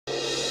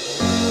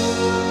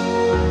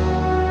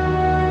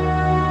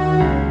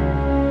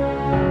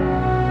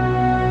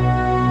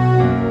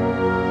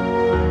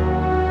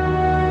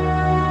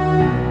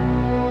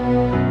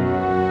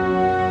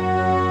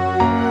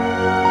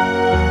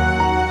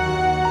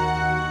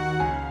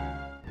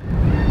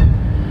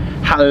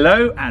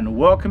Hello and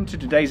welcome to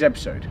today's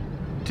episode.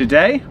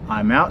 Today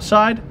I'm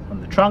outside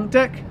on the trunk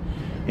deck.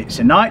 It's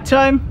a night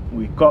time.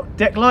 We've got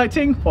deck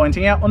lighting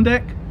pointing out on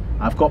deck.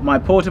 I've got my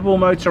portable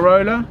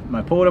Motorola,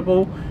 my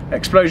portable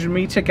explosion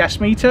meter, gas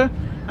meter,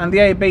 and the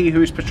AB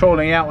who's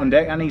patrolling out on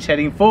deck, and he's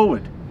heading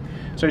forward.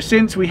 So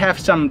since we have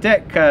some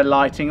deck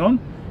lighting on,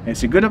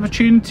 it's a good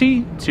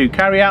opportunity to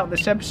carry out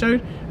this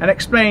episode and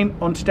explain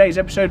on today's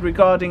episode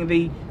regarding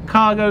the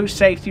cargo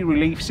safety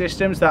relief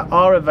systems that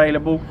are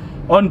available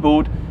on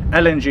board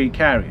LNG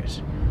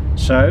carriers.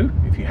 So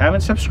if you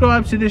haven't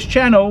subscribed to this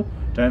channel,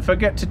 don't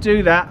forget to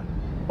do that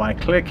by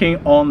clicking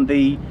on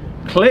the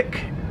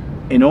click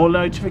in all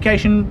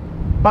notification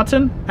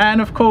button,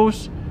 and of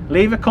course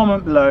leave a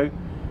comment below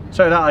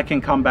so that I can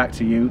come back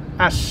to you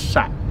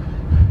ASAP.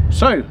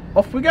 So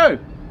off we go.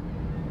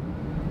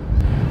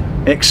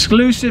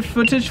 Exclusive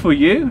footage for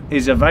you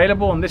is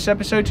available on this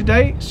episode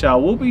today, so I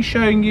will be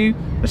showing you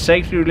the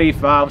safety relief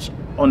valves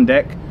on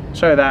deck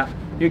so that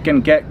you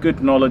can get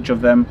good knowledge of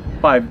them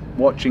by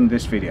watching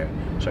this video.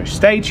 So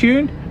stay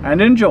tuned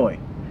and enjoy.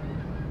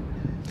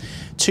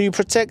 To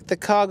protect the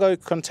cargo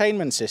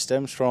containment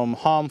systems from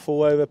harmful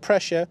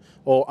overpressure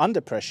or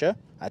underpressure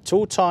at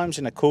all times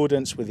in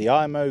accordance with the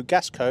IMO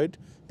Gas Code,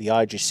 the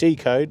IGC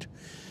Code,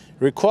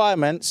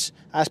 requirements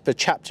as per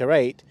Chapter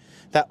 8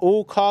 that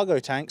all cargo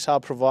tanks are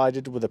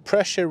provided with a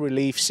pressure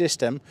relief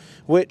system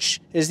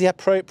which is the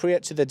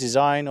appropriate to the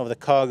design of the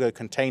cargo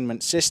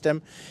containment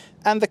system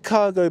and the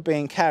cargo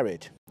being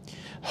carried.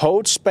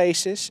 Hold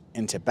spaces,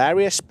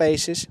 interbarrier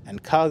spaces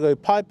and cargo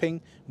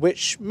piping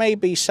which may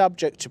be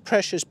subject to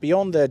pressures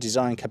beyond their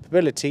design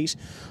capabilities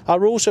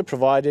are also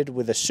provided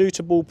with a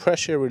suitable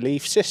pressure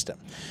relief system.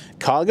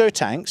 Cargo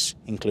tanks,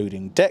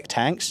 including deck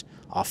tanks,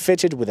 are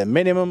fitted with a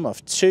minimum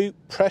of 2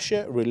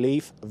 pressure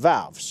relief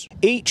valves,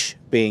 each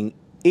being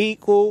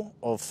equal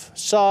of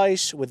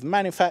size with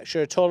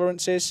manufacturer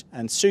tolerances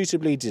and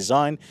suitably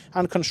designed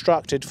and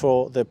constructed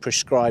for the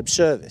prescribed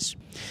service.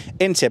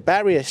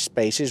 Interbarrier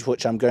spaces,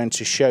 which I'm going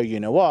to show you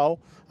in a while,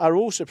 are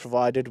also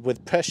provided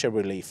with pressure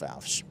relief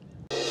valves.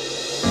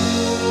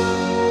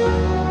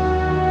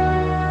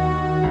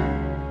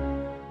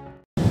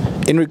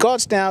 In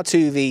regards now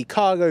to the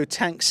cargo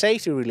tank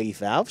safety relief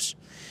valves,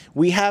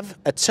 we have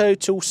a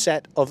total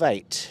set of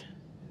 8.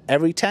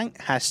 Every tank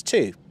has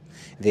 2.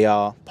 They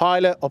are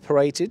pilot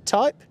operated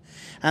type,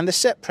 and the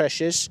set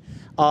pressures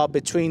are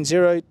between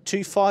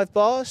 0.25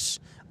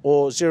 bars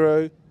or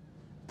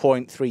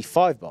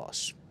 0.35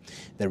 bars.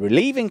 The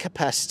relieving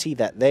capacity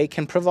that they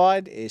can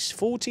provide is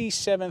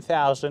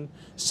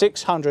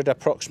 47,600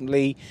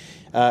 approximately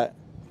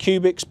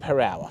cubics per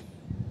hour.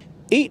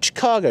 Each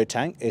cargo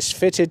tank is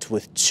fitted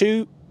with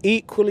 2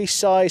 equally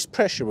sized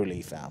pressure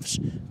relief valves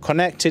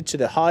connected to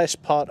the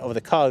highest part of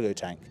the cargo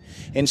tank,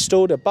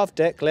 installed above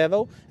deck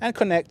level and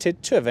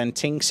connected to a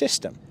venting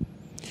system.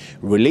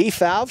 Relief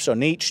valves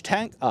on each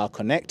tank are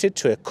connected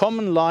to a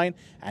common line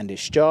and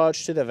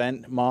discharged to the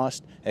vent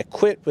mast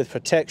equipped with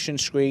protection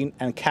screen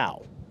and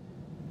cowl.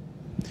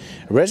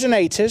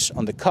 Resonators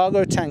on the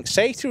cargo tank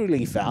safety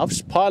relief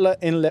valves pilot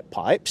inlet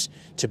pipes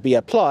to be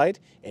applied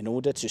in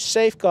order to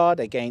safeguard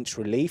against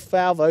relief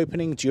valve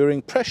opening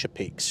during pressure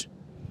peaks.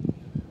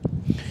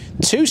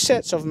 2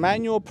 sets of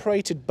manual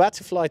operated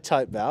butterfly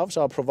type valves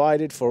are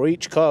provided for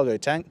each cargo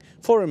tank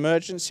for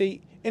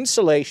emergency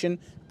installation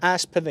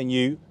as per the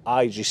new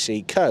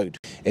IGC Code.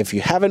 If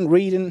you haven't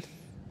read,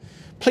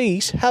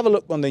 please have a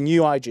look on the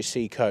new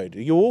IGC Code.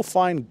 You will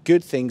find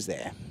good things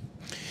there.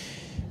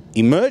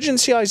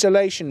 Emergency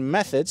isolation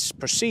methods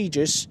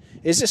procedures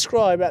is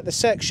described at the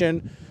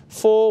section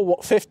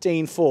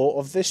 4.15.4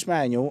 of this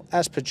manual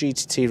as per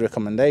GTT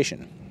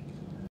recommendation.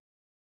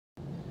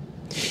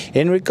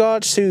 In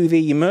regards to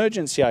the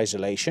emergency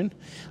isolation,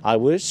 I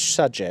would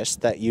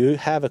suggest that you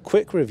have a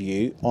quick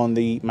review on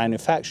the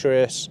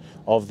manufacturers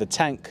of the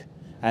tank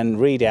and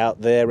read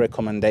out their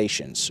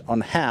recommendations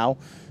on how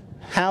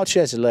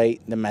to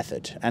isolate the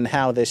method and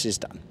how this is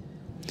done.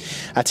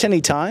 At any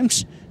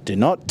times, do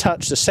not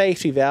touch the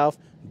safety valve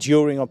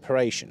during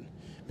operation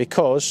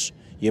because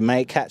you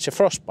may catch a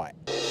frostbite.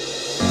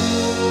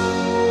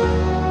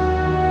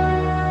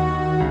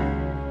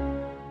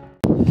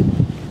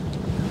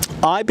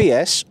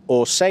 IBS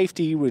or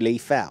safety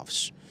relief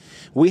valves.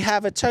 We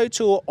have a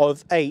total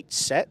of 8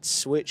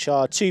 sets, which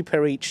are 2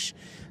 per each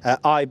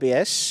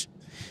IBS.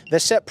 The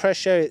set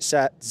pressure is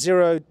at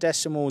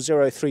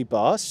 0.03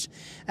 bars,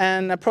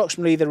 and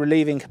approximately the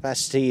relieving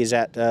capacity is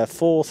at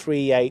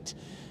 438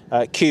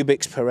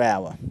 cubics per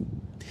hour.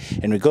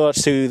 In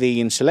regards to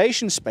the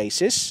installation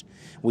spaces,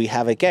 we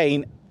have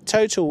again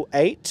total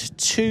 8,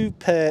 2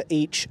 per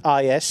each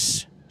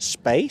IS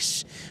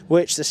space,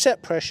 which the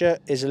set pressure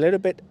is a little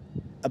bit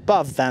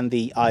above than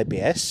the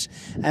IBS,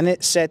 and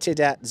it's set it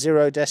at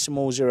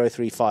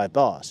 0.035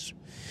 bars.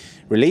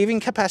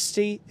 Relieving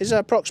capacity is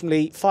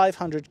approximately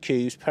 500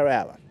 cubes per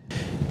hour.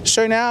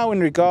 So now in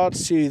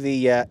regards to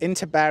the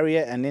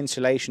interbarrier and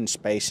insulation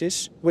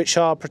spaces, which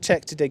are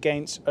protected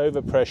against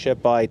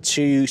overpressure by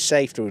 2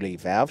 safety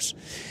relief valves,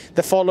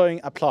 the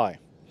following apply.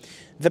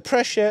 The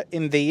pressure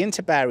in the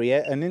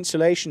interbarrier and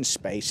insulation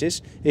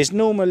spaces is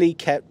normally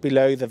kept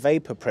below the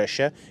vapor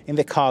pressure in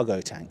the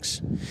cargo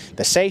tanks.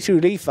 The safety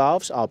relief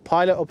valves are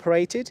pilot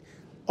operated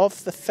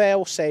of the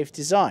fail-safe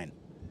design.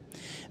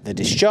 The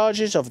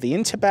discharges of the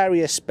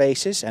interbarrier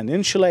spaces and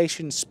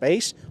insulation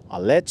space are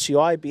led to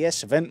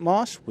IBS vent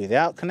mast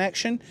without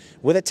connection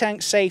with a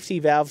tank safety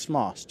valves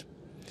mast.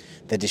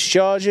 The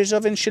discharges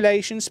of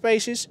insulation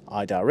spaces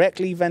are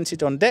directly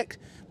vented on deck,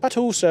 but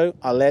also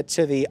are led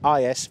to the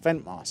IS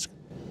vent mast.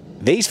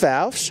 These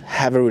valves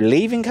have a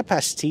relieving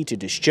capacity to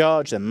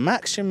discharge the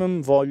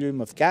maximum volume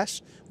of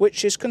gas,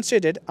 which is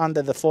considered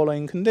under the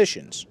following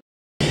conditions.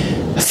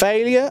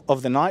 Failure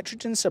of the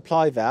nitrogen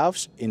supply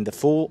valves in the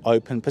full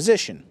open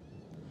position.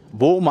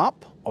 Warm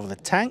up of the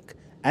tank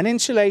and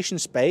insulation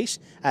space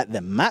at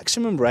the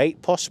maximum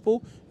rate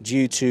possible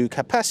due to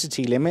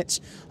capacity limits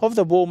of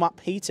the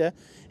warm-up heater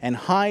and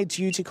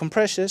high-duty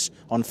compressors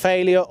on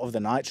failure of the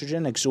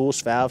nitrogen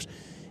exhaust valves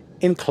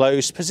in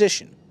closed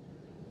position.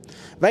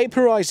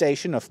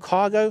 Vaporization of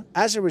cargo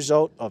as a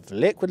result of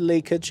liquid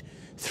leakage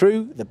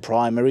through the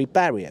primary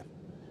barrier.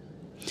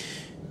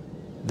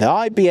 The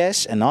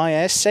IBS and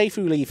IS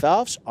safety relief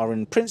valves are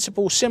in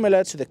principle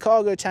similar to the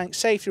cargo tank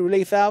safety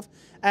relief valve,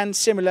 and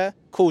similar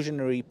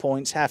cautionary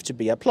points have to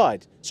be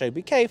applied, so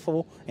be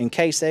careful in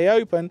case they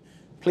open.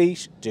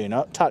 Please do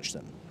not touch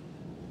them.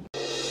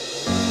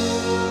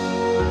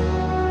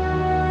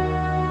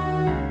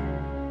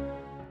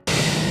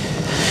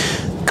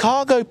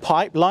 Cargo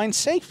pipeline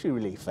safety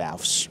relief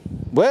valves.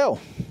 Well,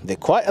 they're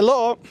quite a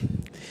lot.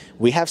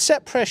 We have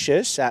set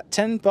pressures at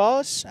 10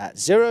 bars, at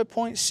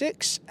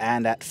 0.6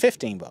 and at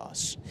 15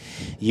 bars.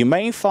 You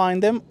may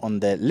find them on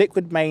the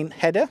liquid main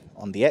header,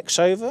 on the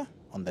X-over,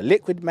 on the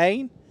liquid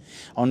main,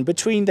 on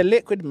between the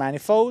liquid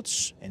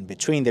manifolds, in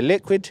between the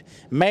liquid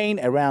main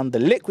around the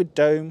liquid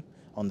dome,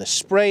 on the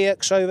spray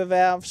X-over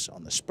valves,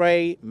 on the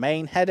spray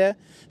main header,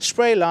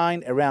 spray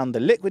line around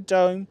the liquid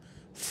dome,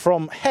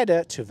 from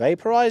header to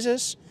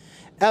vaporizers,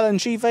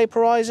 LNG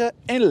vaporizer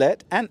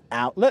inlet and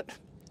outlet,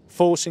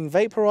 forcing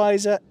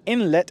vaporizer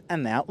inlet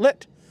and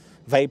outlet,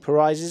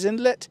 vaporizers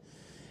inlet,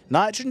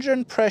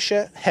 nitrogen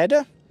pressure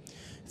header,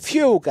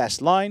 fuel gas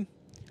line,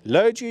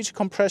 low duty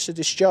compressor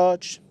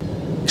discharge,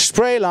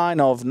 spray line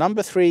of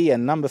number 3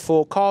 and number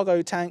 4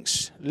 cargo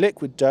tanks,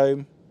 liquid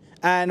dome,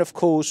 and of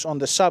course on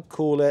the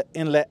subcooler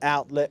inlet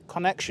outlet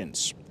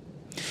connections.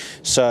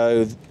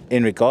 So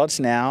in regards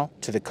now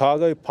to the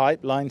cargo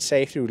pipeline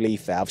safety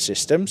relief valve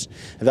systems,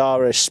 there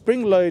are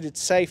spring-loaded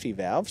safety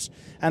valves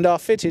and are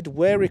fitted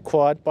where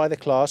required by the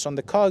class on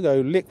the cargo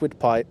liquid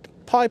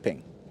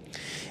piping.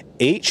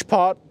 Each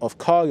part of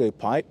cargo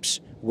pipes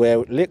where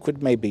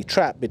liquid may be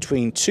trapped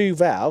between two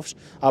valves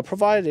are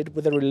provided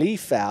with a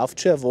relief valve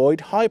to avoid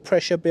high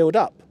pressure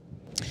build-up.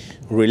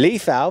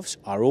 Relief valves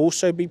are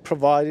also be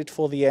provided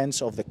for the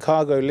ends of the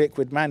cargo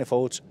liquid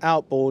manifolds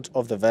outboard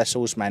of the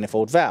vessel's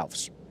manifold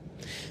valves.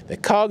 The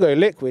cargo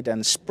liquid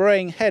and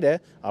spraying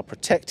header are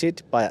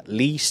protected by at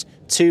least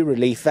 2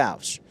 relief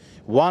valves,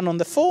 one on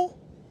the fore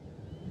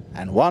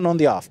and one on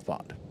the aft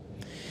part.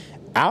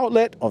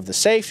 Outlet of the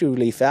safety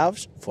relief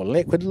valves for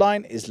liquid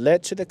line is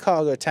led to the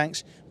cargo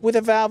tanks with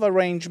a valve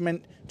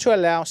arrangement to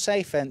allow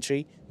safe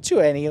entry to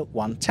any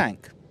one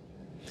tank.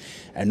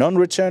 A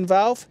non-return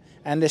valve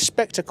and a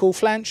spectacle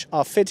flange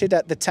are fitted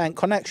at the tank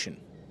connection.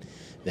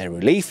 The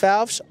relief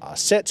valves are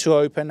set to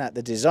open at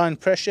the design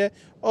pressure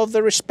of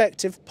the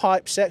respective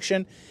pipe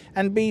section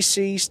and be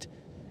seized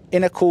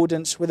in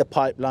accordance with the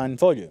pipeline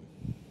volume.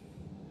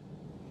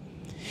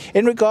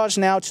 In regards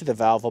now to the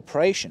valve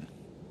operation,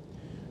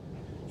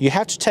 you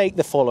have to take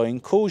the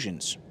following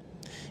cautions.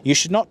 You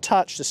should not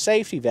touch the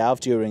safety valve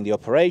during the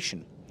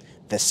operation.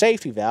 The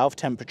safety valve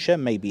temperature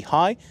may be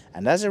high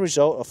and as a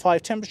result of high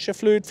temperature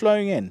fluid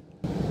flowing in.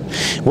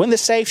 When the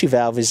safety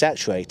valve is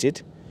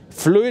actuated,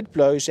 fluid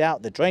blows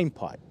out the drain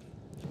pipe.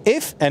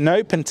 If an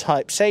open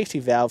type safety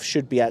valve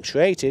should be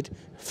actuated,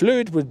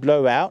 fluid would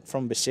blow out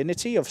from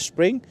vicinity of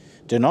spring.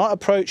 Do not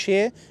approach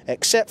here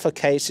except for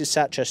cases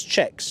such as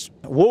checks.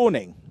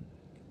 Warning: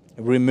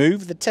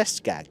 remove the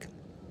test gag.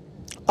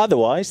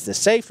 Otherwise, the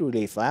safety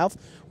relief valve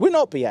will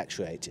not be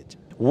actuated.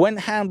 When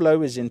hand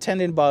blow is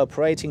intended by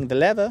operating the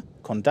lever,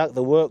 conduct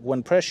the work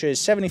when pressure is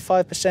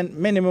 75%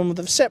 minimum of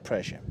the set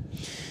pressure.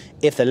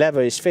 If the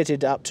lever is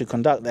fitted up to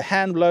conduct the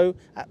hand blow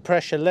at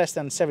pressure less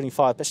than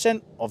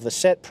 75% of the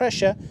set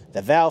pressure,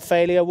 the valve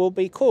failure will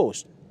be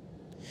caused.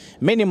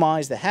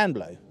 Minimize the hand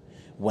blow.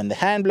 When the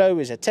hand blow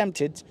is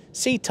attempted,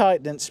 seat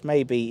tightness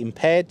may be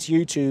impaired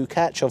due to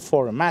catch of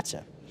foreign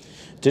matter.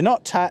 Do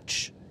not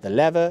touch the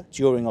lever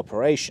during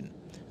operation.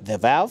 The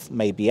valve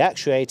may be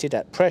actuated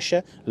at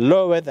pressure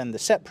lower than the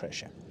set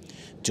pressure.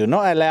 Do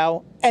not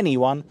allow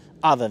anyone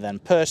other than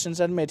persons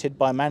admitted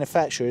by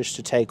manufacturers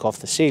to take off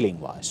the sealing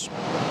wires.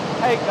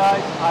 Hey guys,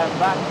 I am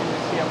back in the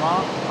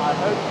CMR. I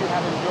hope you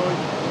have enjoyed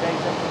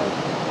today's episode.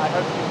 I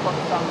hope you've got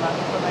some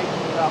information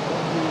about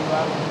what you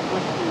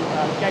wish to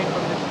gain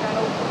from this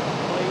channel.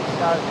 Please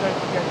don't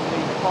forget to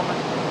leave a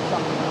comment if there's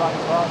something you'd like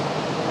to ask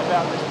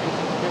about this piece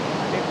of kit.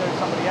 And if there's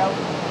somebody else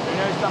who you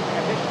know something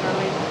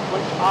additionally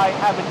which I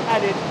haven't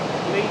added,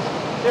 please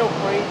feel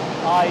free.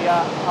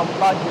 I would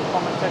like your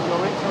comments and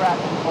your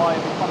interaction via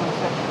the comment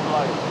section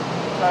below.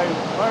 So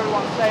for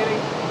everyone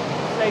sailing,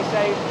 stay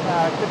safe,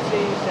 good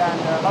seas,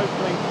 and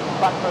hopefully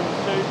back home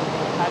soon,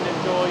 and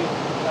enjoy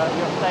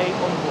your stay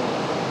on board.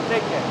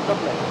 Take care. God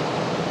bless.